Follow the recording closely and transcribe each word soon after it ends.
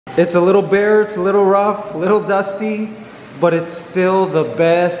It's a little bare, it's a little rough, a little dusty, but it's still the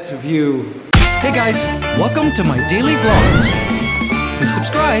best view. Hey guys, welcome to my daily vlogs. Please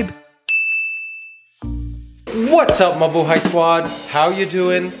subscribe. What's up, Mabuhay Squad? How you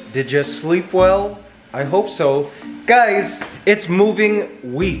doing? Did you sleep well? I hope so. Guys, it's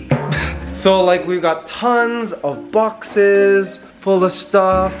moving week. So like we've got tons of boxes full of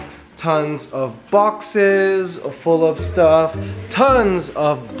stuff, tons of boxes full of stuff, tons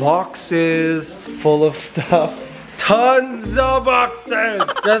of boxes full of stuff, tons of boxes!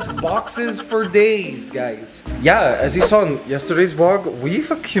 Just boxes for days, guys. Yeah, as you saw in yesterday's vlog,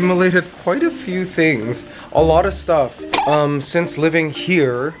 we've accumulated quite a few things, a lot of stuff, since living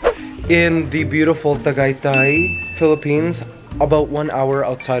here in the beautiful Tagaytay, Philippines, about 1 hour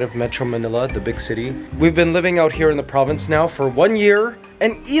outside of Metro Manila, the big city. We've been living out here in the province now for 1 year,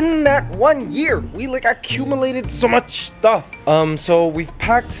 and in that 1 year, we like accumulated so much stuff. So we've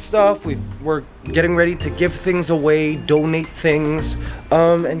packed stuff, we're getting ready to give things away, donate things,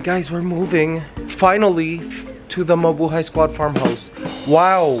 and guys, we're moving finally to the Mabuhay Squad farmhouse.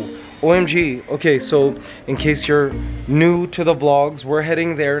 Wow. OMG. Okay, so in case you're new to the vlogs, we're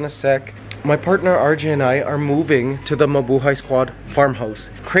heading there in a sec. My partner RJ and I are moving to the Mabuhay Squad farmhouse.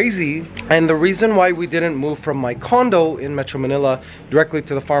 Crazy. And the reason why we didn't move from my condo in Metro Manila directly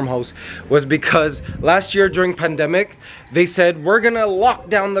to the farmhouse was because last year during pandemic, they said we're gonna lock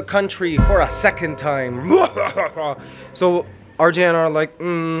down the country for a second time. So RJ and I are like,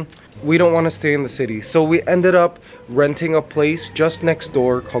 we don't want to stay in the city. So we ended up renting a place just next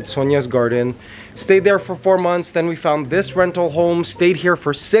door called Sonia's Garden. Stayed there for 4 months, then we found this rental home, stayed here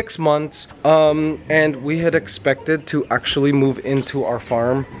for 6 months, and we had expected to actually move into our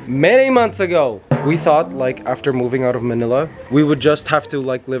farm many months ago. We thought like after moving out of Manila, we would just have to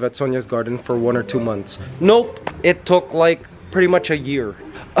like live at Sonia's Garden for 1 or 2 months. Nope, it took like pretty much a year.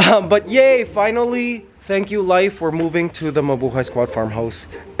 But yay, finally, thank you life, we're moving to the Mabuhay Squad farmhouse,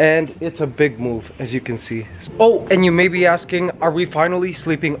 and it's a big move as you can see. Oh, and you may be asking, are we finally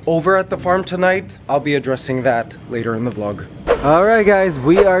sleeping over at the farm tonight? I'll be addressing that later in the vlog. Alright guys,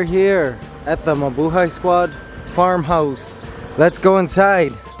 we are here at the Mabuhay Squad farmhouse. Let's go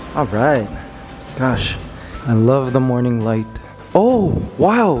inside. Alright. Gosh, I love the morning light. Oh,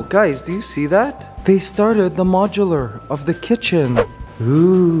 wow, guys, do you see that? They started the modular of the kitchen.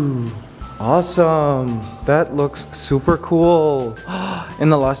 Ooh. Awesome, that looks super cool.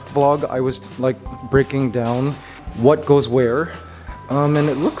 In the last vlog, I was like breaking down what goes where. And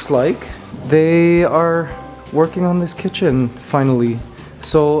it looks like they are working on this kitchen finally.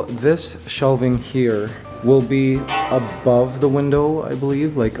 So this shelving here will be above the window, I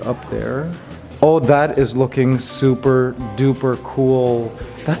believe, like up there. Oh, that is looking super duper cool.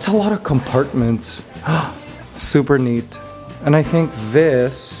 That's a lot of compartments. Super neat. And I think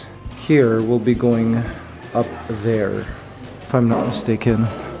this here will be going up there, if I'm not mistaken.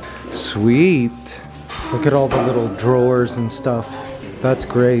 Sweet. Look at all the little drawers and stuff. That's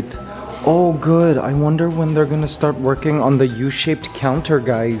great. Oh good, I wonder when they're gonna start working on the U-shaped counter,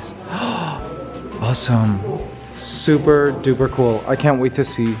 guys. Awesome. Super duper cool. I can't wait to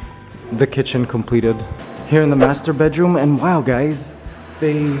see the kitchen completed. Here in the master bedroom, and wow guys,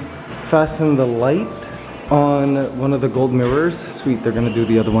 they fastened the light on one of the gold mirrors. Sweet, they're gonna do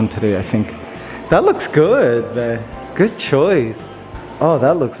the other one today, I think. That looks good. Good choice. Oh,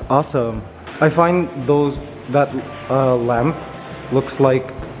 that looks awesome. I find that lamp looks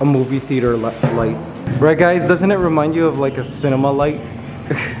like a movie theater light. Right guys, doesn't it remind you of like a cinema light?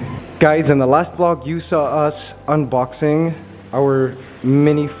 Guys, in the last vlog you saw us unboxing our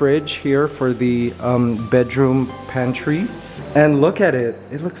mini fridge here for the bedroom pantry. And look at it,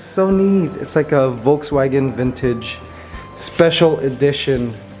 it looks so neat. It's like a Volkswagen vintage special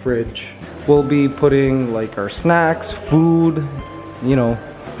edition fridge. We'll be putting like our snacks, food, you know,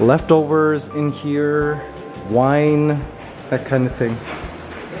 leftovers in here, wine, that kind of thing.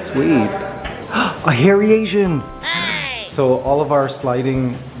 Sweet. A hairy Asian! Hey! So all of our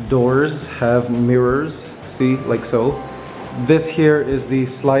sliding doors have mirrors, see, like so. This here is the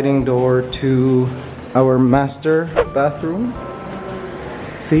sliding door to our master bathroom.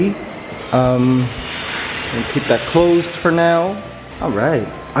 See? We'll keep that closed for now. Alright.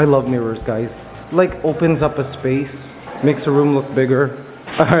 I love mirrors, guys. Like opens up a space, makes a room look bigger.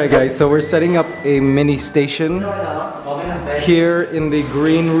 Alright guys, so we're setting up a mini station here in the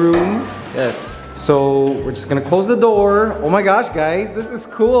green room. Yes. So we're just gonna close the door. Oh my gosh, guys, this is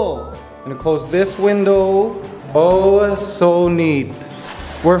cool. I'm gonna close this window. Oh, so neat.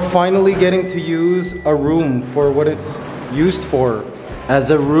 We're finally getting to use a room for what it's used for, as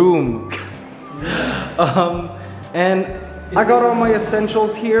a room. And I got all my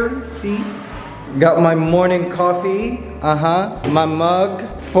essentials here, see? Got my morning coffee, my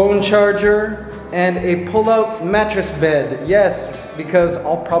mug, phone charger, and a pull-out mattress bed. Yes, because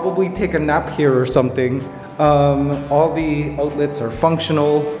I'll probably take a nap here or something. All the outlets are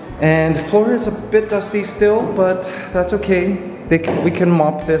functional, and the floor is a bit dusty still, but that's okay. We can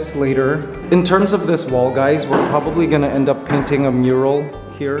mop this later. In terms of this wall, guys, we're probably gonna end up painting a mural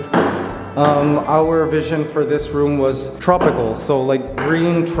here. Our vision for this room was tropical, so like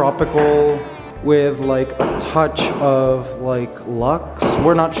green tropical with like a touch of like luxe.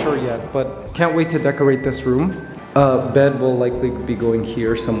 We're not sure yet, but can't wait to decorate this room. Bed will likely be going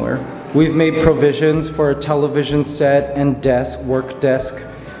here somewhere. We've made provisions for a television set and desk, work desk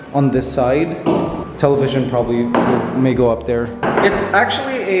on this side. Television probably may go up there. It's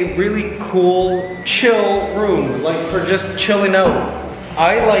actually a really cool, chill room, like for just chilling out.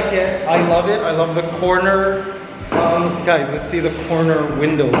 I like it, I love it. I love the corner. Guys, let's see the corner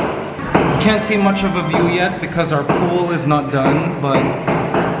window. Can't see much of a view yet because our pool is not done, but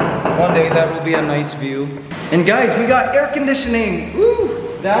one day that will be a nice view. And guys, we got air conditioning.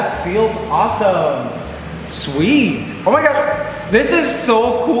 Woo! That feels awesome. Sweet. Oh my god, this is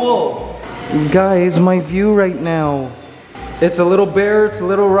so cool. Guys, my view right now. It's a little bare, it's a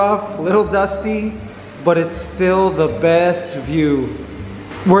little rough, a little dusty, but it's still the best view.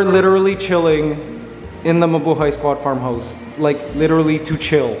 We're literally chilling in the Mabuhay Squad farmhouse, like literally to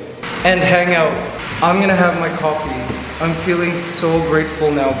chill and hang out. I'm gonna have my coffee. I'm feeling so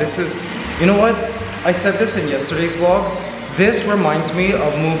grateful now. This is, you know what? I said this in yesterday's vlog. This reminds me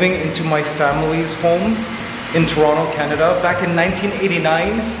of moving into my family's home in Toronto, Canada, back in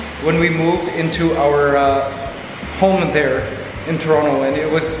 1989 when we moved into our home there in Toronto, and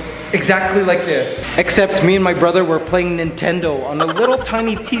it was exactly like this. Except me and my brother were playing Nintendo on a little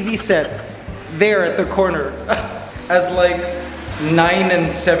tiny TV set there at the corner as like 9 and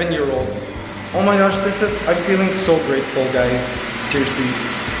 7-year-olds. Oh my gosh, I'm feeling so grateful, guys. Seriously.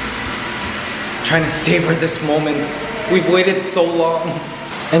 Trying to savor this moment. We've waited so long.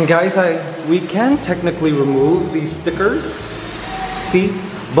 And guys, we can technically remove these stickers. See?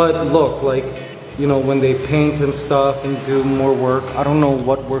 But look, like, you know, when they paint and stuff and do more work, I don't know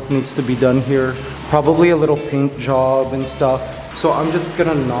what work needs to be done here. Probably a little paint job and stuff. So I'm just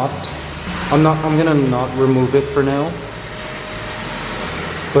gonna I'm gonna not remove it for now.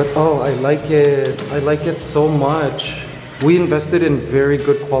 But oh, I like it. I like it so much. We invested in very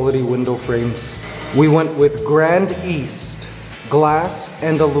good quality window frames. We went with Grand East, glass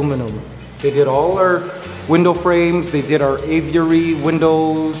and aluminum. They did all our window frames, they did our aviary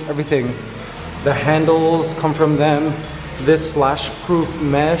windows, everything. The handles come from them. This slash-proof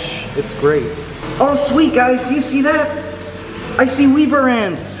mesh, it's great. Oh sweet guys, do you see that? I see weaver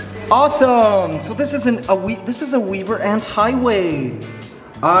ants. Awesome! So this is a weaver ant highway.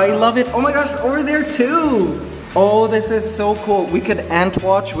 I love it. Oh my gosh, over there too. Oh, this is so cool. We could ant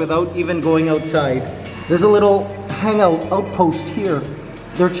watch without even going outside. There's a little hangout outpost here.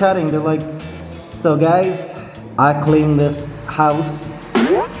 They're chatting, they're like, so guys, I claim this house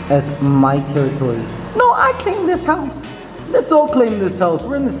as my territory. No, I claim this house. Let's all claim this house.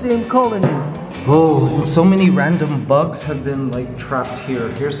 We're in the same colony. Oh, and so many random bugs have been like trapped here.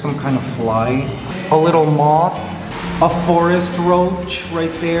 Here's some kind of fly. A little moth. A forest roach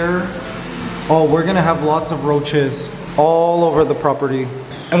right there. Oh, we're gonna have lots of roaches all over the property.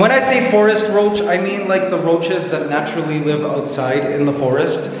 And when I say forest roach, I mean like the roaches that naturally live outside in the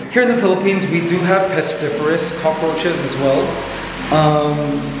forest. Here in the Philippines, we do have pestiferous cockroaches as well.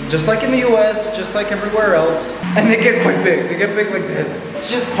 Just like in the US, just like everywhere else. And they get quite big, they get big like this. It's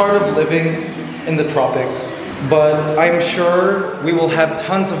just part of living in the tropics. But I'm sure we will have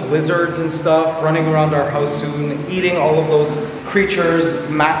tons of lizards and stuff running around our house soon, eating all of those creatures,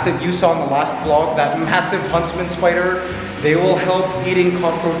 massive, you saw in the last vlog, that massive huntsman spider. They will help eating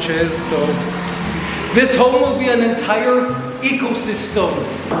cockroaches, so this home will be an entire ecosystem.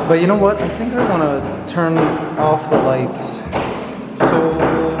 But you know what, I think I want to turn off the lights. So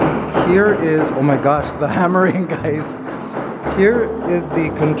here is, oh my gosh, the hammering, guys. Here is the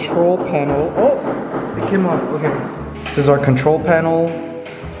control panel. Oh, it came off, okay. This is our control panel.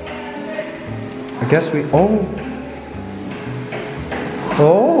 I guess we, oh,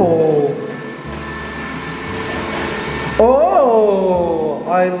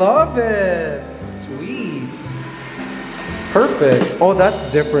 I love it. Sweet. Perfect. Oh,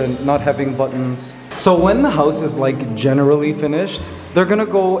 that's different, not having buttons. So when the house is like generally finished, they're gonna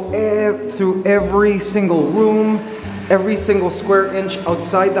go through every single room, every single square inch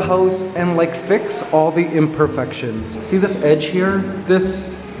outside the house and like fix all the imperfections. See this edge here?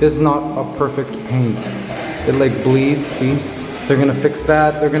 This is not a perfect paint. It like bleeds, see? They're gonna fix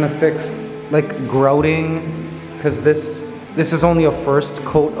that. They're gonna fix like grouting, because this is only a first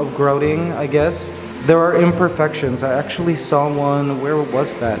coat of grouting, I guess. There are imperfections. I actually saw one. Where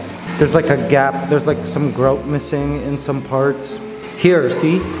was that? There's like a gap. There's like some grout missing in some parts. Here,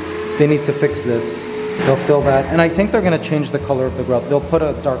 see? They need to fix this. They'll fill that. And I think they're gonna change the color of the grout. They'll put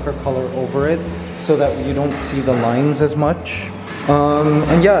a darker color over it so that you don't see the lines as much.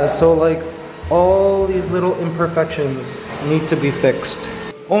 And yeah, so like all these little imperfections need to be fixed.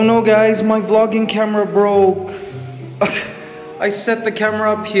 Oh no guys, my vlogging camera broke. I set the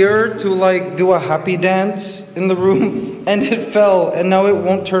camera up here to like do a happy dance in the room and it fell and now it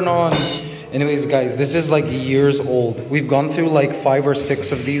won't turn on. Anyways guys, this is like years old. We've gone through like 5 or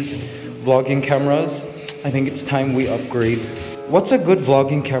 6 of these vlogging cameras. I think it's time we upgrade. What's a good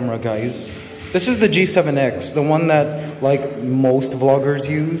vlogging camera, guys? This is the G7X, the one that like most vloggers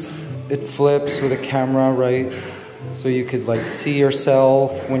use. It flips with a camera, right? So you could like see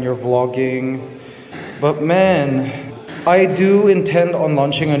yourself when you're vlogging. But man, I do intend on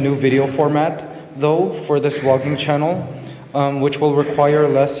launching a new video format though for this vlogging channel, which will require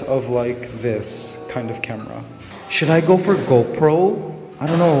less of like this kind of camera. Should I go for GoPro? I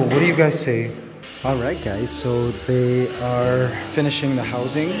don't know, what do you guys say? Alright guys, so they are finishing the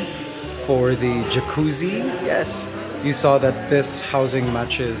housing for the jacuzzi. Yes, you saw that this housing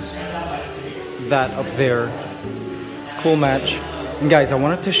matches that up there. Cool match. And guys, I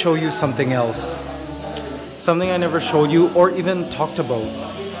wanted to show you something else. Something I never showed you or even talked about.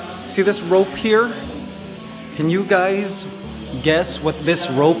 See this rope here? Can you guys guess what this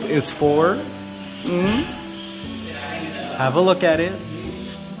rope is for? Have a look at it.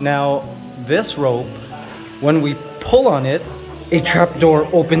 Now, this rope, when we pull on it, a trapdoor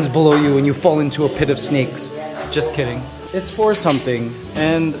opens below you and you fall into a pit of snakes. Just kidding. It's for something,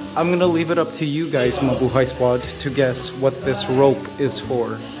 and I'm gonna leave it up to you guys, Mabuhay Squad, to guess what this rope is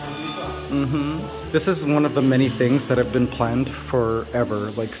for. This is one of the many things that have been planned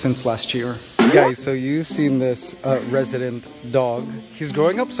forever, like since last year. Guys, so you've seen this resident dog. He's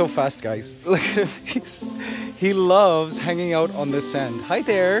growing up so fast, guys. Look at him. He loves hanging out on this sand. Hi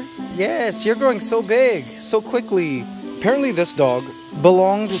there. Yes, you're growing so big, so quickly. Apparently this dog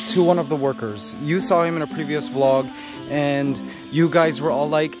belonged to one of the workers. You saw him in a previous vlog and you guys were all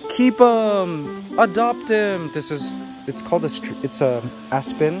like, keep him, adopt him. It's called it's a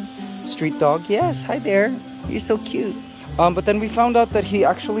Aspen street dog. Yes, hi there. You're so cute. But then we found out that he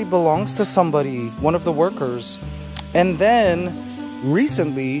actually belongs to somebody, one of the workers. And then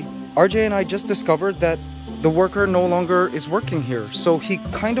recently, RJ and I just discovered that the worker no longer is working here. So he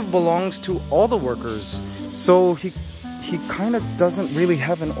kind of belongs to all the workers. So he kind of doesn't really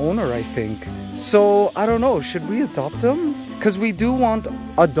have an owner, I think. So I don't know, should we adopt him? Because we do want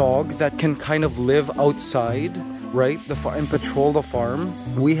a dog that can kind of live outside, right? And patrol the farm.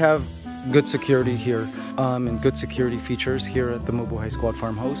 We have good security here and good security features here at the Mabuhay Squad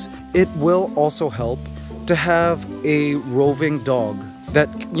farmhouse. It will also help to have a roving dog that,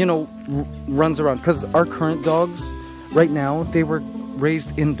 you know, runs around. Because our current dogs, right now, they were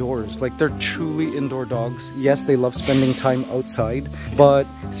raised indoors. Like, they're truly indoor dogs. Yes, they love spending time outside, but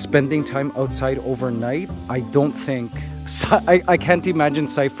spending time outside overnight, I don't think... I can't imagine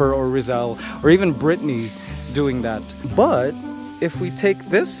Cypher or Rizal or even Brittany doing that. But if we take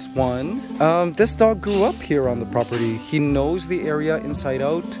this one, this dog grew up here on the property. He knows the area inside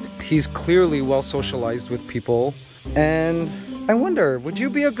out. He's clearly well socialized with people. And I wonder, would you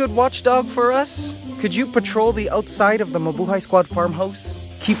be a good watchdog for us? Could you patrol the outside of the Mabuhay Squad farmhouse?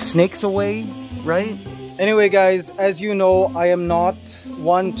 Keep snakes away, right? Anyway guys, as you know, I am not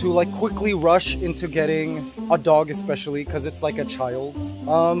one to like quickly rush into getting a dog, especially because it's like a child.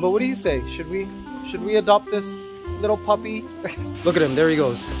 But what do you say? Should we adopt this little puppy? Look at him, there he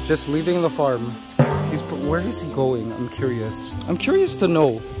goes, just leaving the farm. Where is he going? I'm curious. I'm curious to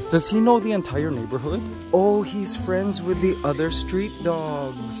know. Does he know the entire neighborhood? Oh, he's friends with the other street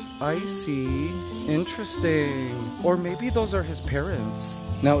dogs. I see. Interesting. Or maybe those are his parents.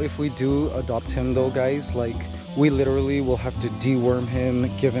 Now, if we do adopt him though, guys, like, we literally will have to deworm him,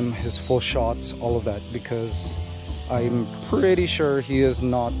 give him his full shots, all of that, because I'm pretty sure he is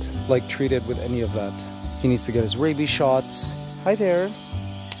not, like, treated with any of that. He needs to get his rabies shots. Hi there.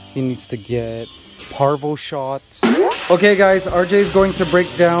 He needs to get parvo shots. Okay guys, RJ is going to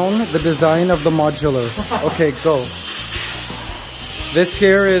break down the design of the modular. Okay, go. This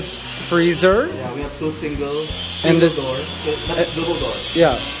here is freezer. Yeah, we have two single doors. Double doors.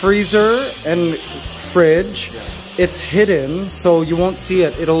 Yeah, freezer and fridge. Yeah. It's hidden, so you won't see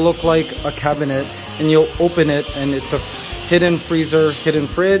it. It'll look like a cabinet, and you'll open it, and it's a hidden freezer, hidden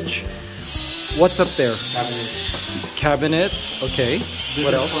fridge. What's up there? Cabinets. Cabinets, okay. This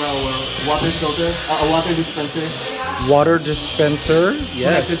What is else? for our water filter, water dispenser. Water dispenser, Connected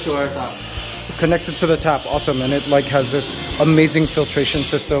yes. to our tap. Connected to the tap, awesome. And it like has this amazing filtration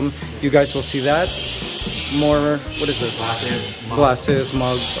system. You guys will see that. More, what is this? Glasses,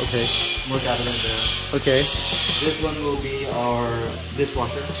 mugs, okay. More cabinet there. Okay. This one will be our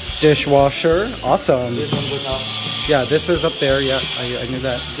dishwasher. Dishwasher, awesome. This one goes up. Yeah, this is up there, yeah, I knew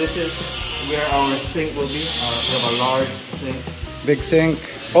that. This is where our sink will be. We have a large sink. Big sink.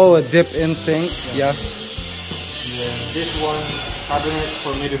 Oh, a dip-in sink, yeah. And then this one, cabinet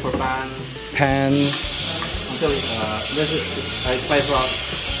for maybe for pans. Pans. Until this is spice rack.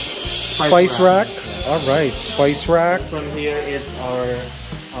 Spice rack. All right, spice rack. From here is our.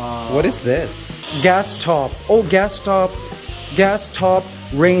 What is this? Gas top. Oh, gas top. Gas top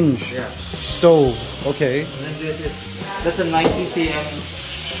range. Yeah. Stove. Okay. And then that's a 90 cm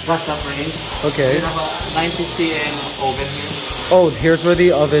gas top range. Okay. We have a 90 cm oven here. Oh, here's where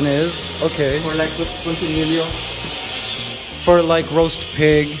the oven is. Okay. For like concilio. For like roast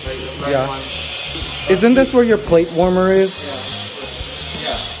pig. Like Yeah. one. Isn't this where your plate warmer is?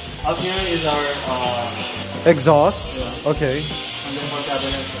 Yeah. Up here is our Exhaust. Yeah. Okay. and then more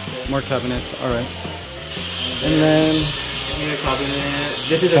cabinets. More cabinets. All right. And then Here cabinet.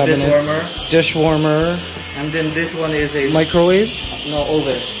 This is Cabinet. a dishwarmer. dishwarmer. And then this one is a Microwave. no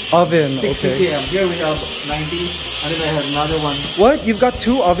oven. Oven. 60 Okay. cm. Here we have 90. And then I have another one. What? You've got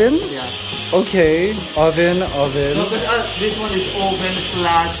two ovens? Yeah. Okay. Oven. Oven. No, but this one is oven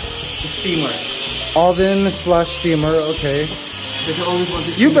slash steamer. Oven slash steamer. Okay. Because I always want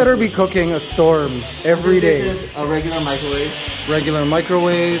to. You better be cooking a storm every day. This is a regular microwave. Regular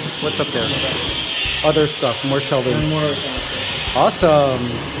microwave. What's up there? Other stuff. More shelving. And more Awesome.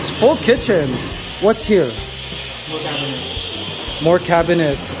 It's full kitchen. What's here? cabinets. More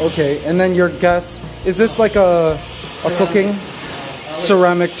cabinets. Okay. And then your gas. Is this like a cooking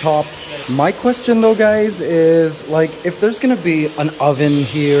ceramic top? My question though, guys, is like if there's gonna be an oven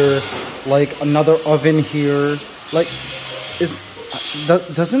here, like another oven here, like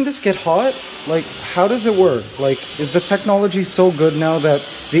doesn't this get hot? Like how does it work? Like is the technology so good now that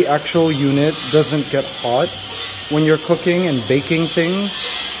the actual unit doesn't get hot when you're cooking and baking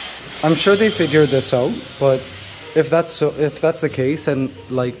things? I'm sure they figured this out, but if that's the case and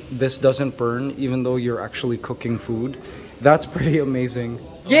like this doesn't burn even though you're actually cooking food, that's pretty amazing.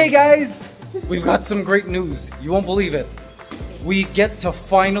 Yay guys! We've got some great news. You won't believe it. We get to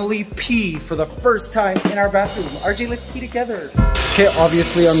finally pee for the first time in our bathroom. RJ, let's pee together. Okay,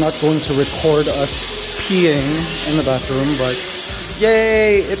 obviously I'm not going to record us peeing in the bathroom, but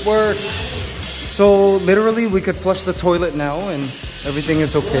yay, it works. So literally we could flush the toilet now and everything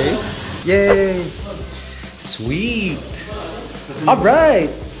is okay. Yay. Sweet. All right.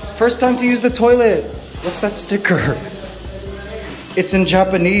 First time to use the toilet. What's that sticker? It's in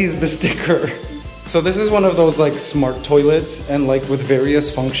Japanese, the sticker. So this is one of those like smart toilets and like with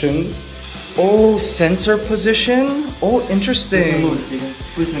various functions. Oh, sensor position. Oh, interesting.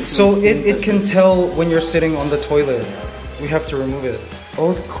 So it can tell when you're sitting on the toilet. We have to remove it.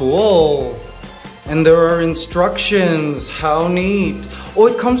 Oh, cool. And there are instructions. How neat. Oh,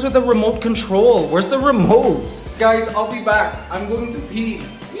 it comes with a remote control. Where's the remote? Guys, I'll be back. I'm going to pee.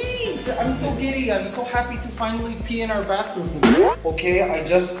 I'm so giddy. I'm so happy to finally pee in our bathroom. Okay, I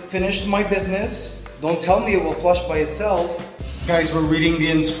just finished my business. Don't tell me it will flush by itself. Guys, we're reading the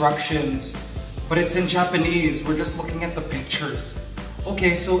instructions, but it's in Japanese. We're just looking at the pictures.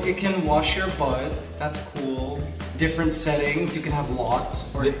 Okay, so it can wash your butt. That's cool. Different settings. You can have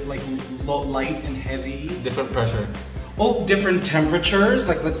lots or like low, light and heavy. Different pressure. Oh, different temperatures.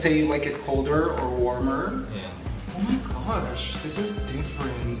 Like let's say you like it colder or warmer. Yeah. Oh my gosh, this is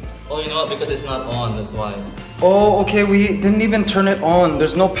different. Oh, you know what? Because it's not on, that's why. Oh, okay, we didn't even turn it on.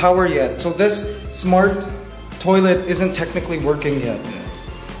 There's no power yet. So this smart toilet isn't technically working yet. Yeah.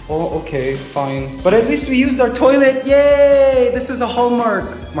 Oh, okay, fine. But at least we used our toilet. Yay! This is a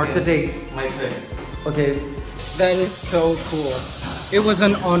hallmark. Mark the date. My pick. Okay. That is so cool. It was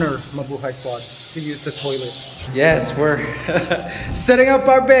an honor, Mabuhay Squad, to use the toilet. Yes, we're setting up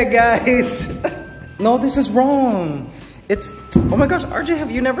our bed, guys. No, this is wrong. It's, oh my gosh, RJ,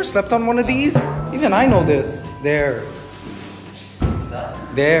 have you never slept on one of these? Even I know this. There.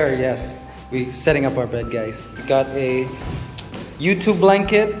 There, yes. We setting up our bed, guys. We got a YouTube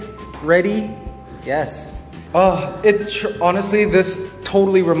blanket ready. Yes. Honestly, this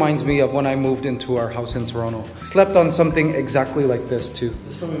totally reminds me of when I moved into our house in Toronto. Slept on something exactly like this too.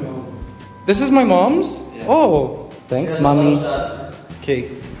 This is from my mom. This is my mom's? Yeah. Oh, thanks, Yeah, mommy. I love that. Okay,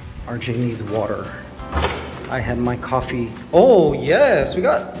 RJ needs water. I had my coffee. Oh yes, we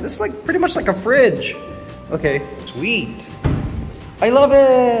got this, like pretty much like a fridge. Okay, sweet. I love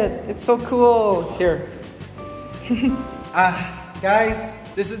it. It's so cool. Here. Guys,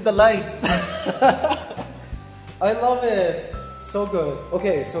 this is the life. I love it. So good.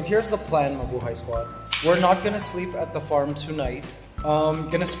 Okay, so here's the plan, Mabuhay Squad. We're not gonna sleep at the farm tonight.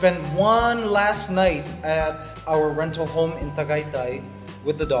 Gonna spend one last night at our rental home in Tagaytay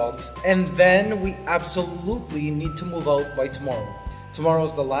with the dogs, and then we absolutely need to move out by tomorrow. Tomorrow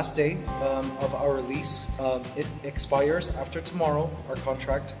is the last day of our lease. It expires after tomorrow, our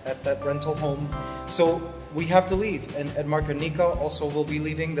contract at that rental home. So we have to leave, and Edmark and Nika also will be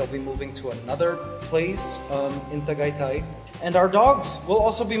leaving. They'll be moving to another place in Tagaytay. And our dogs will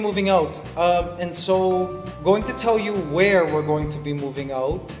also be moving out. And so going to tell you where we're going to be moving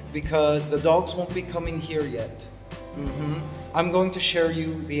out, because the dogs won't be coming here yet. I'm going to share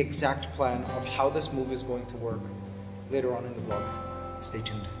you the exact plan of how this move is going to work later on in the vlog. Stay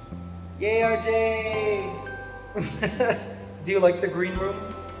tuned. Yay, RJ! Do you like the green room?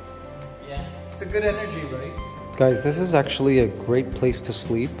 Yeah. It's a good energy, right? Guys, this is actually a great place to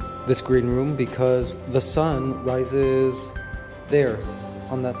sleep, this green room, because the sun rises there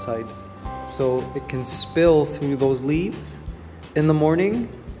on that side. So it can spill through those leaves in the morning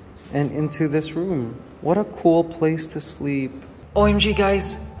and into this room. What a cool place to sleep. OMG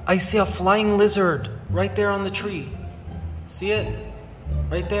guys, I see a flying lizard right there on the tree. See it?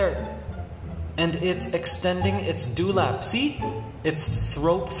 Right there. And it's extending its dewlap. See? Its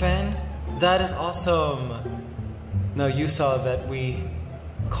throat fan. That is awesome. Now you saw that we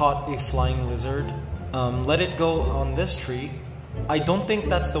caught a flying lizard. Let it go on this tree. I don't think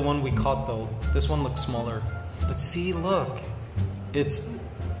that's the one we caught though. This one looks smaller. But see, look. It's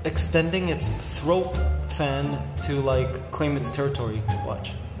extending its throat fan to like claim its territory.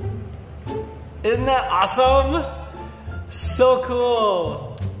 Watch. Isn't that awesome? So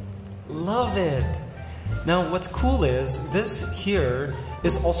cool. Love it. Now what's cool is this here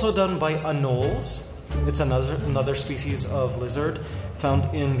is also done by anoles. It's another species of lizard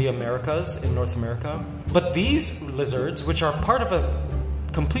found in the Americas, in North America. But these lizards, which are part of a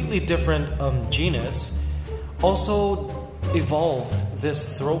completely different genus, also evolved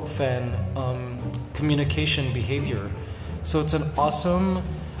this throat fan communication behavior. So it's an awesome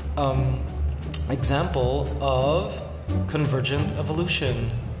example of convergent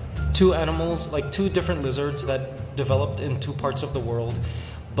evolution. Two animals, like two different lizards that developed in two parts of the world,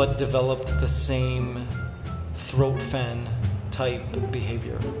 but developed the same throat fan type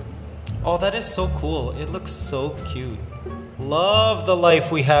behavior. Oh, that is so cool. It looks so cute. Love the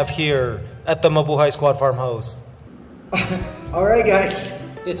life we have here at the Mabuhay Squad farmhouse. Alright guys,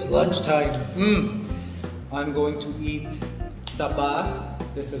 it's lunchtime. I'm going to eat saba.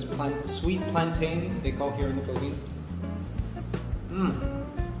 This is sweet plantain, they call here in the Philippines.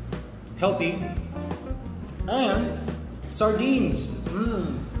 Healthy. And sardines.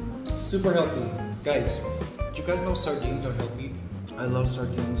 Super healthy. Guys, did you guys know sardines are healthy? I love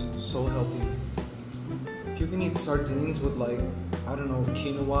sardines, so healthy. If you can eat sardines with like, I don't know,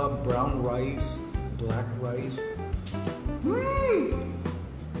 quinoa, brown rice, black rice.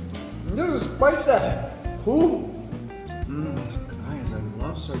 This is spicy. Guys, I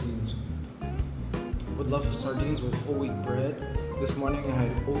love sardines. I would love sardines with whole wheat bread. This morning I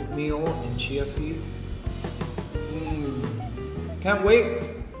had oatmeal and chia seeds. Can't wait.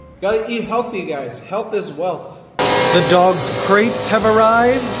 Gotta eat healthy, guys. Health is wealth. The dogs' crates have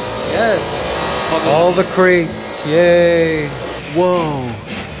arrived. Yes. All the crates. Yay. Whoa.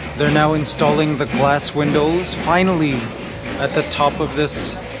 They're now installing the glass windows, finally, at the top of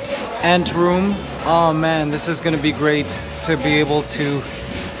this ant room. Oh man, this is gonna be great to be able to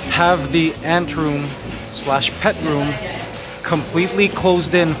have the ant room / pet room completely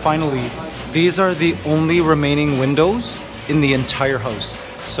closed in finally. These are the only remaining windows in the entire house.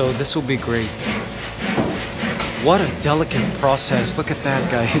 So this will be great. What a delicate process. Look at that,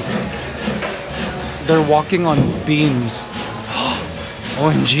 guys. They're walking on beams.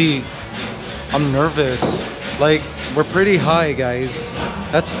 OMG. I'm nervous. Like, we're pretty high, guys.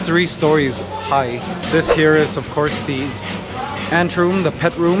 That's 3 stories high. This here is, of course, the ant room, the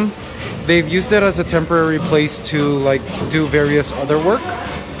pet room. They've used it as a temporary place to like do various other work,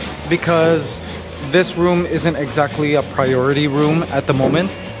 because this room isn't exactly a priority room at the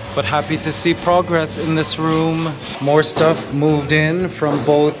moment. But happy to see progress in this room. More stuff moved in from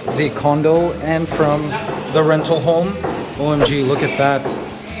both the condo and from the rental home. OMG, look at that.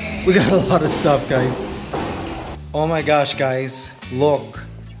 We got a lot of stuff, guys. Oh my gosh, guys. Look.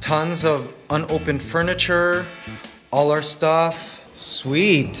 Tons of unopened furniture. All our stuff.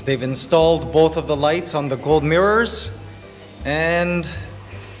 Sweet. They've installed both of the lights on the gold mirrors and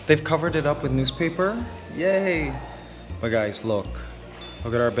they've covered it up with newspaper. Yay. But guys, look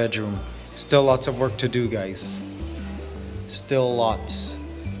at our bedroom. Still lots of work to do, guys. Still lots.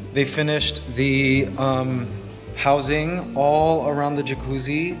 They finished the housing all around the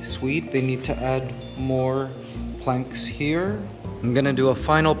jacuzzi. Sweet. They need to add more planks here. I'm gonna do a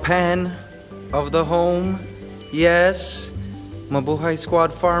final pan of the home. Yes, Mabuhay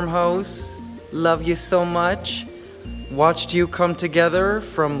Squad farmhouse. Love you so much. Watched you come together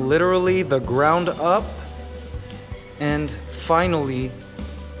from literally the ground up. And finally,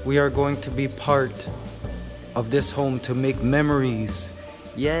 we are going to be part of this home to make memories.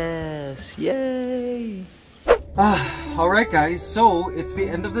 Yes, yay. Alright guys, so it's the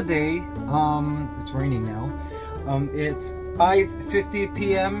end of the day. It's raining now. It's 5:50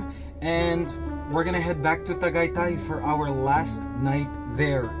 p.m. and we're gonna head back to Tagaytay for our last night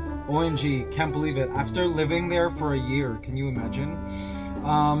there. OMG, can't believe it. After living there for a year, can you imagine?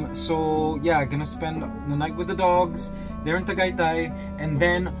 So yeah, gonna spend the night with the dogs there in Tagaytay, and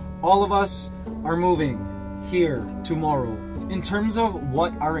then all of us are moving here tomorrow. In terms of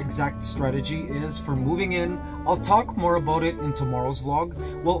what our exact strategy is for moving in, I'll talk more about it in tomorrow's vlog.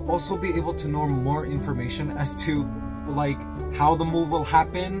 We'll also be able to know more information as to like how the move will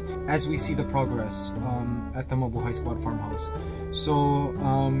happen as we see the progress at the Mabuhay Squad farmhouse. So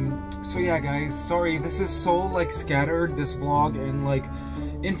so yeah guys, sorry this is so like scattered, this vlog, and like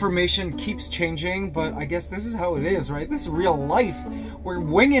information keeps changing, but I guess this is how it is, right? This is real life. We're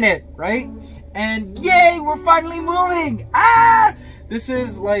winging it, right? And yay, we're finally moving! Ah! This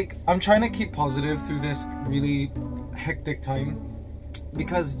is like, I'm trying to keep positive through this really hectic time.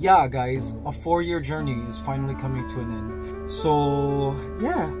 Because yeah guys, a 4-year journey is finally coming to an end. So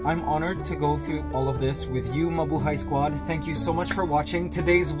yeah, I'm honored to go through all of this with you, Mabuhay Squad. Thank you so much for watching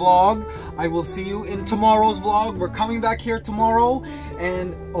today's vlog. I will see you in tomorrow's vlog. We're coming back here tomorrow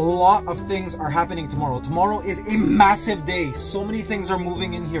and a lot of things are happening tomorrow. Tomorrow is a massive day. So many things are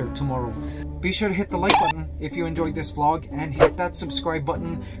moving in here tomorrow. Be sure to hit the like button if you enjoyed this vlog and hit that subscribe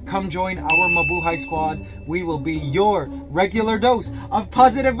button. Come join our Mabuhay Squad. We will be your regular dose of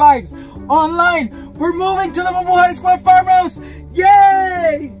positive vibes online. We're moving to the Mabuhay Squad farmhouse.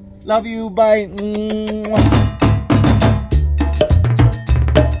 Yay! Love you. Bye.